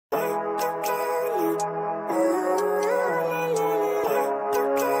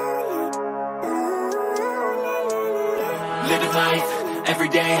Living life,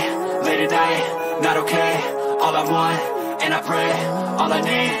 everyday, late at night, not okay. All I want, and I pray, all I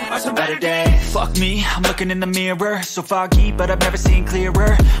need are some better days. Fuck me, I'm looking in the mirror, so foggy, but I've never seen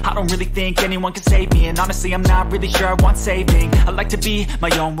clearer. I don't really think anyone can save me, and honestly I'm not really sure I want saving. I like to be my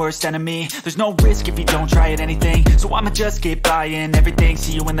own worst enemy. There's no risk if you don't try at anything, so I'ma just keep buying everything.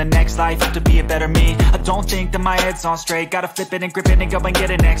 See you in the next life, have to be a better me. I don't think that my head's on straight, gotta flip it and grip it and go and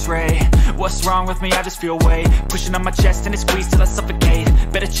get an x-ray. What's wrong with me? I just feel weight pushing on my chest and it squeezes till I suffocate.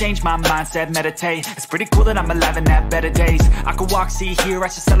 Better change my mindset, meditate. It's pretty cool that I'm alive and have better days. I could walk, see, hear, I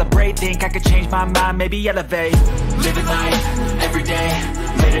should celebrate. Think I could change my mind, maybe elevate. Living life, everyday,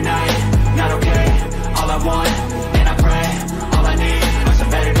 late at night, not okay. All I want, and I pray, all I need are some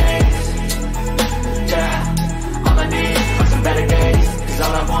better days. Yeah, all I need are some better days. Cause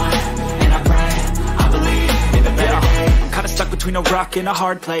all I want, and I pray, I believe in the better days. Kinda stuck between a rock and a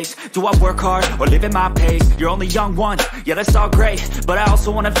hard place. Do I work hard or live at my pace? You're only young once, yeah that's all great, but I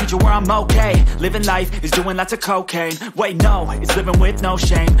also want a future where I'm okay. Living life is doing lots of cocaine. Wait no, it's living with no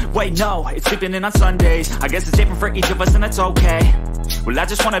shame. Wait no, it's sleeping in on Sundays. I guess it's different for each of us and that's okay. Well I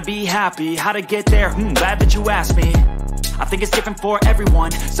just wanna be happy, how to get there? Glad that you asked me. I think it's different for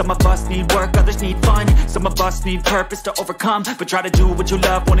everyone. Some of us need work, others need fun. Some of us need purpose to overcome. But try to do what you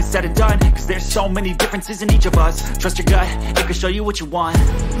love when it's said and done. Cause there's so many differences in each of us. Trust your gut, it can show you what you want.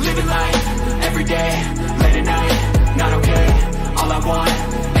 Living life, everyday, late at night, not okay. All I want,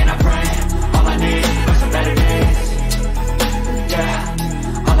 and I pray, all I need are some better days.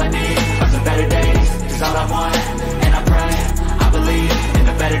 Yeah, all I need are some better days. Cause all I want, and I pray, I believe in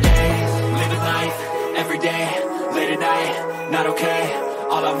the better days. Living life, everyday, late at night, not okay.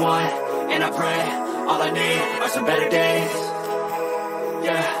 All I want, and I pray, all I need are some better days.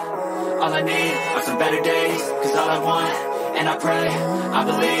 Yeah, all I need are some better days. Cause all I want, and I pray, I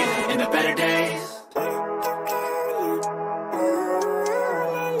believe in the better days.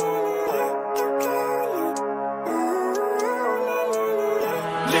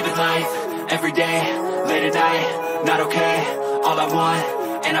 Living life, everyday, late at night, not okay. All I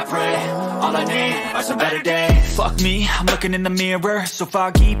want, and I pray, all I need are some better days. Fuck me, I'm looking in the mirror, so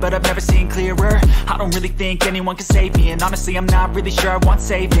foggy, but I've never seen clearer. I don't really think anyone can save me, and honestly I'm not really sure I want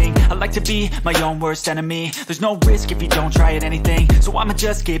saving. I like to be my own worst enemy. There's no risk if you don't try at anything, so I'ma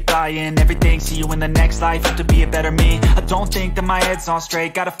just keep buying everything. See you in the next life, have to be a better me. I don't think that my head's on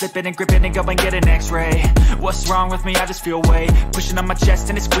straight, gotta flip it and grip it and go and get an x-ray. What's wrong with me? I just feel weight pushing on my chest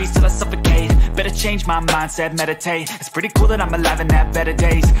and it squeezes till I suffocate. Better change my mindset, meditate. It's pretty cool that I'm alive and have better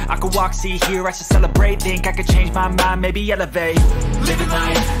days. I could walk, see, hear, I should celebrate. Think I could change my mind, maybe elevate. Living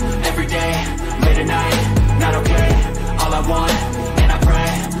life, everyday, late at night, not okay. All I want, and I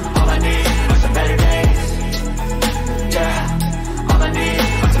pray, all I need are some better days. Yeah, all I need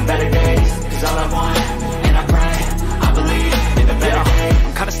are some better days. Cause all I want, and I pray, I believe in the better days.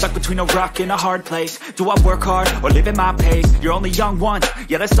 I'm kinda stuck between a rock and a hard place. Do I work hard or live at my pace? You're only young once,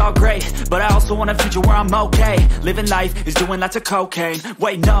 yeah that's all great, but I also want a future where I'm okay. Living life is doing lots of cocaine.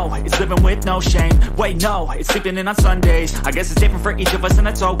 Wait no, it's living with no shame. Wait no, it's sleeping in on Sundays. I guess it's different for each of us and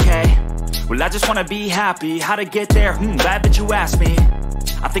that's okay. Well I just wanna be happy, how to get there? Glad that you asked me.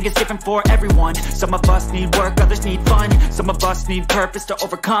 I think it's different for everyone. Some of us need work, others need fun. Some of us need purpose to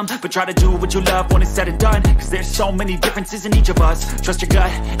overcome. But try to do what you love when it's said and done. Cause there's so many differences in each of us. Trust your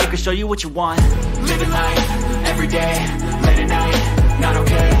gut, it can show you what you want. Living life, everyday, late at night, not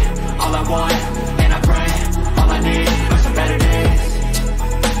okay. All I want, and I pray, all I need are some better days.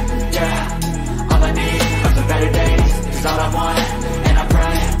 Yeah, all I need are some better days. Cause all I want, and I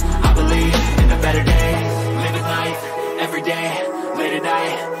pray, I believe in the better days. Living life, everyday, late at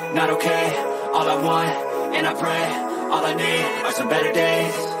night, not okay. All I want, and I pray, all I need are some better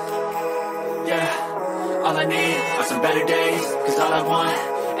days. Yeah, all I need are some better days. Cause all I want,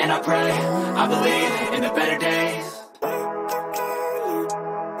 and I pray, I believe in the better days.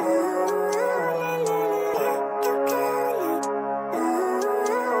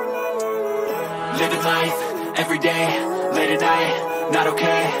 Living life, everyday, late at night, not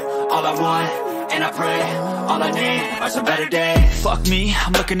okay. All I want, and I pray, all I need are some better days. Fuck me,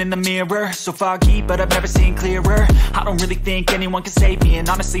 I'm looking in the mirror, so foggy, but I've never seen clearer. I don't really think anyone can save me, and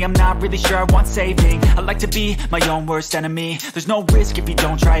honestly I'm not really sure I want saving. I like to be my own worst enemy. There's no risk if you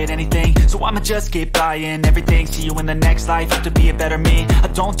don't try at anything, so I'ma just keep buying everything. See you in the next life, have to be a better me. I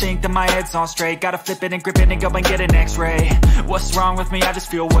don't think that my head's on straight, gotta flip it and grip it and go and get an x-ray. What's wrong with me? I just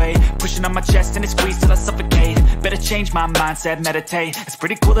feel weight pushing on my chest and it squeezes till I suffocate. Better change my mindset, meditate. It's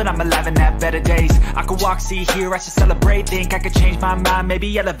pretty cool that I'm alive and have better days. I could walk, see, hear, I should celebrate. Think I could change my mind,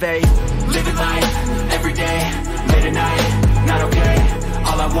 maybe elevate. Living life, everyday, late at night, not okay.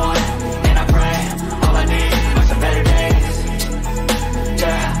 All I want, and I pray, all I need are some better days.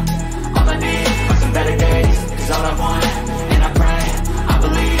 'cause all I want, and I pray, I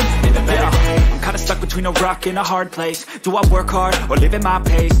believe in the better days. I'm kinda stuck between a rock and a hard place. Do I work hard or live at my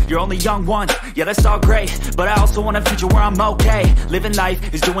pace? You're only young once, yeah that's all great, but I also want a future where I'm okay. Living life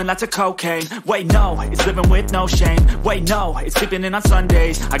is doing lots of cocaine. Wait no, it's living with no shame. Wait no, it's sleeping in on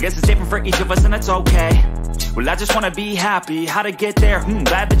Sundays. I guess it's different for each of us and that's okay. Well I just wanna be happy, how to get there?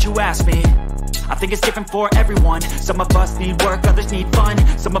 Glad that you asked me. I think it's different for everyone. Some of us need work, others need fun.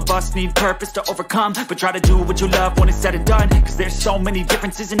 Some of us need purpose to overcome. But try to do what you love when it's said and done, cause there's so many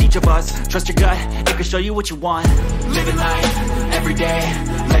differences in each of us. Trust your gut, it can show you what you want. Living life, every day,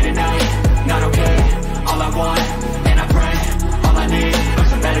 late at night, not okay. All I want, and I pray, all I need are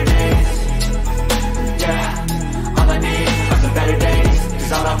some better days. Yeah, all I need are some better days.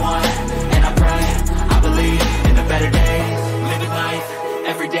 Cause all I want, and I pray, I believe in the better days. Living life,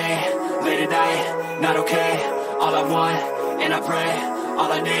 every day, late at night, not okay. All I want, and I pray,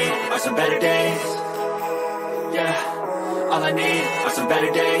 all I need are some better days. Yeah, all I need are some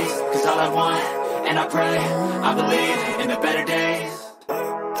better days. Cause all I want, and I pray, I believe in the better days.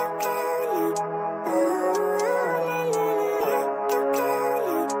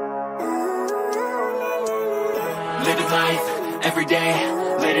 Living life, every day,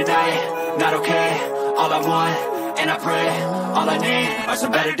 late at night, not okay. All I want, and I pray, all I need are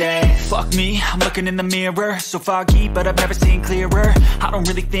some better days. Fuck me, I'm looking in the mirror, so foggy, but I've never seen clearer. I don't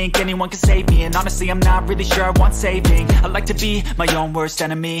really think anyone can save me, and honestly I'm not really sure I want saving. I like to be my own worst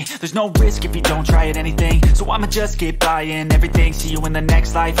enemy. There's no risk if you don't try at anything, so I'ma just get buying everything. See you in the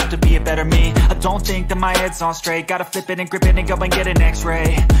next life, have to be a better me. I don't think that my head's on straight, gotta flip it and grip it and go and get an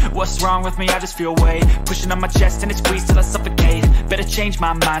x-ray. What's wrong with me? I just feel weight pushing on my chest and it squeezes till I suffocate. Better change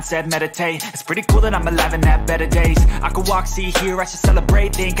my mindset, meditate. It's pretty cool that I'm alive and have better days. I could walk, see, hear, I should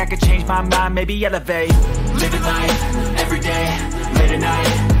celebrate. Think I could change my mind, maybe elevate. Living life, every day, late at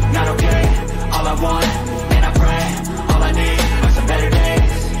night, not okay. All I want, and I pray, all I need are some better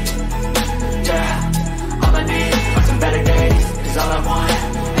days. Yeah, all I need are some better days. Cause all I want,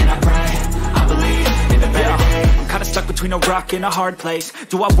 and I pray, I believe in the better days. I'm kinda stuck between a rock and a hard place.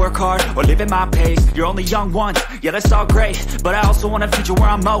 Do I work hard or live at my pace? You're only young once, yeah that's all great, but I also want a future where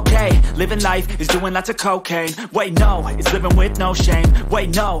I'm okay. Living life is doing lots of cocaine. Wait no, it's living with no shame.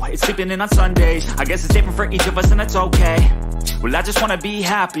 Wait no, it's sleeping in on Sundays. I guess it's different for each of us and that's okay. Well I just wanna be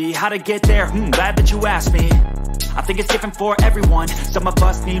happy, how to get there? Glad that you asked me. I think it's different for everyone. Some of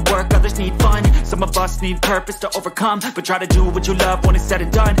us need work, others need fun. Some of us need purpose to overcome. But try to do what you love when it's said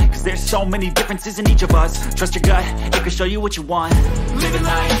and done, cause there's so many differences in each of us. Trust your gut, it can show you what you want. Living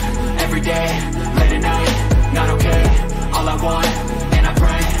life, every day, late at night, not okay. All I want, and I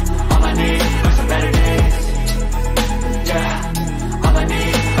pray, all I need are some better days. Yeah, all I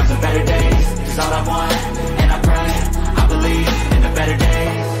need are some better days. Cause all I want, and I pray, I believe in the better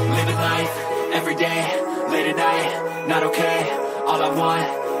days. Living life, every day, late at night, not okay. All I want,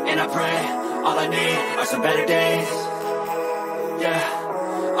 and I pray, all I need are some better days.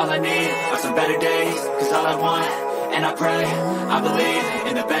 Yeah, all I need are some better days. Cause all I want, and I pray, I believe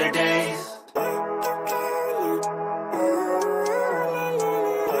in the better days.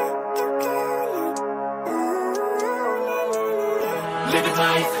 Living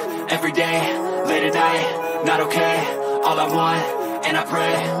life, every day, late at night, not okay. All I want, and I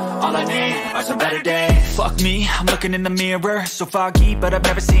pray, all I need are some better days. Fuck me, I'm looking in the mirror, so foggy, but I've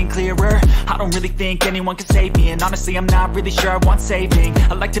never seen clearer. I don't really think anyone can save me, and honestly I'm not really sure I want saving.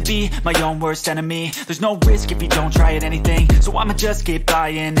 I like to be my own worst enemy. There's no risk if you don't try at anything, so I'ma just get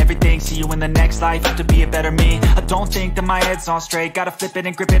buying everything. See you in the next life, have to be a better me. I don't think that my head's on straight, gotta flip it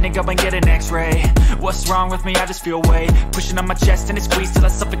and grip it and go and get an x-ray. What's wrong with me? I just feel weight pushing on my chest and it squeezes till I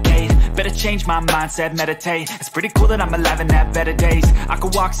suffocate. Better change my mindset, meditate. It's pretty cool that I'm alive and have better days. I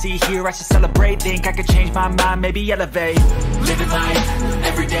could walk, see, hear, I should celebrate. Think I could change my mind, maybe elevate. Living life,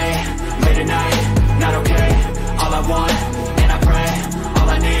 every day, late at night, not okay. All I want, and I pray, all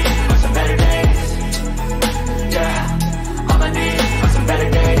I need are some better days. Yeah, all I need are some better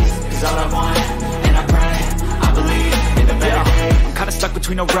days. Cause all I want, and I pray, I believe in the better days. I'm kinda stuck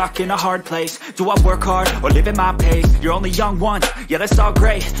between a rock and a hard place. Do I work hard or live at my pace? You're only young once, yeah that's all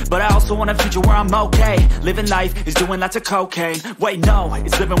great, but I also want a future where I'm okay. Living life is doing lots of cocaine. Wait no,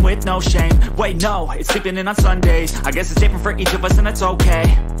 it's living with no shame. Wait no, it's sleeping in on Sundays. I guess it's different for each of us and that's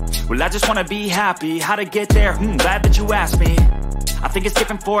okay. Well I just wanna be happy, how to get there? Glad that you asked me. I think it's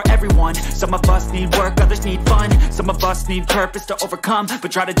different for everyone. Some of us need work, others need fun. Some of us need purpose to overcome.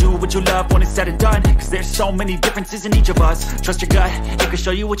 But try to do what you love when it's said and done, cause there's so many differences in each of us. Trust your gut, it can show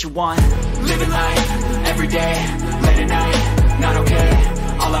you what you want. Living life, every day, late at night, not okay.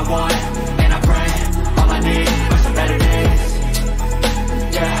 All I want, and I pray, all I need are some better days.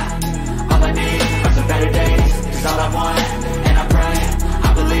 Yeah, all I need are some better days. Cause all I want, and I pray,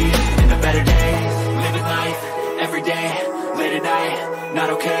 I believe in the better days. Living life, every day, late at night,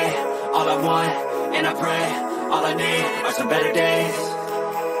 not okay. All I want, and I pray, all I need are some better days.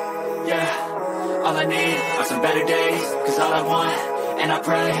 Yeah, all I need are some better days. Cause all I want, and I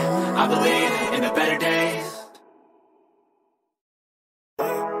pray, I believe in the better days.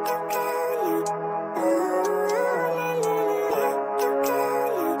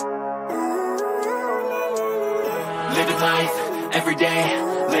 Living life, every day,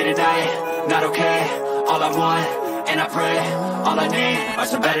 late at night, not okay. All I want, and I pray, all I need are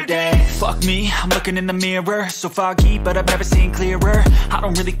some better days. Fuck me, I'm looking in the mirror, so foggy, but I've never seen clearer. I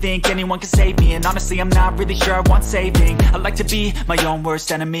don't really think anyone can save me, and honestly I'm not really sure I want saving. I like to be my own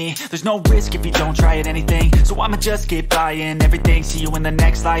worst enemy. There's no risk if you don't try at anything, so I'ma just get buying everything. See you in the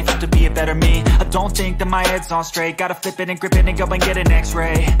next life, have to be a better me. I don't think that my head's on straight, gotta flip it and grip it and go and get an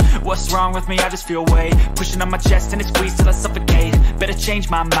x-ray. What's wrong with me? I just feel weight pushing on my chest and it squeezes till I suffocate. Better change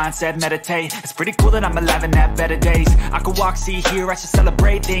my mindset, meditate. It's pretty cool that I'm alive and have better days. I could walk, see, hear, I should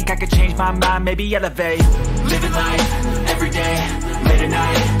celebrate. Think I could change my mind, maybe elevate. Living life, every day, late at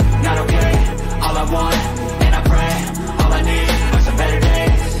night, not okay. All I want, and I pray, all I need are some better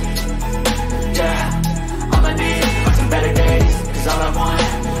days. Yeah, all I need are some better days. Cause all I want,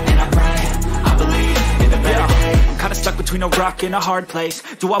 and I pray, I believe in the better days. I'm kinda stuck between a rock and a hard place.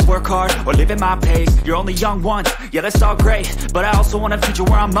 Do I work hard or live at my pace? You're only young once, yeah that's all great, but I also want a future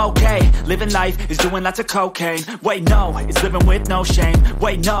where I'm okay. Living life is doing lots of cocaine. Wait no, it's living with no shame.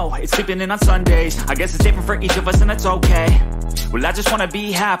 Wait no, it's sleeping in on Sundays. I guess it's different for each of us and that's okay. Well I just wanna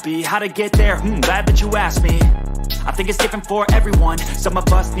be happy, how to get there? Glad that you asked me. I think it's different for everyone. Some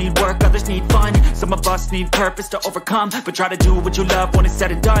of us need work, others need fun. Some of us need purpose to overcome. But try to do what you love when it's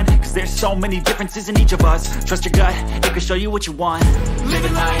said and done. Cause there's so many differences in each of us. Trust your gut, it can show you what you want.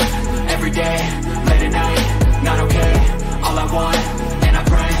 Living life, every day, late at night,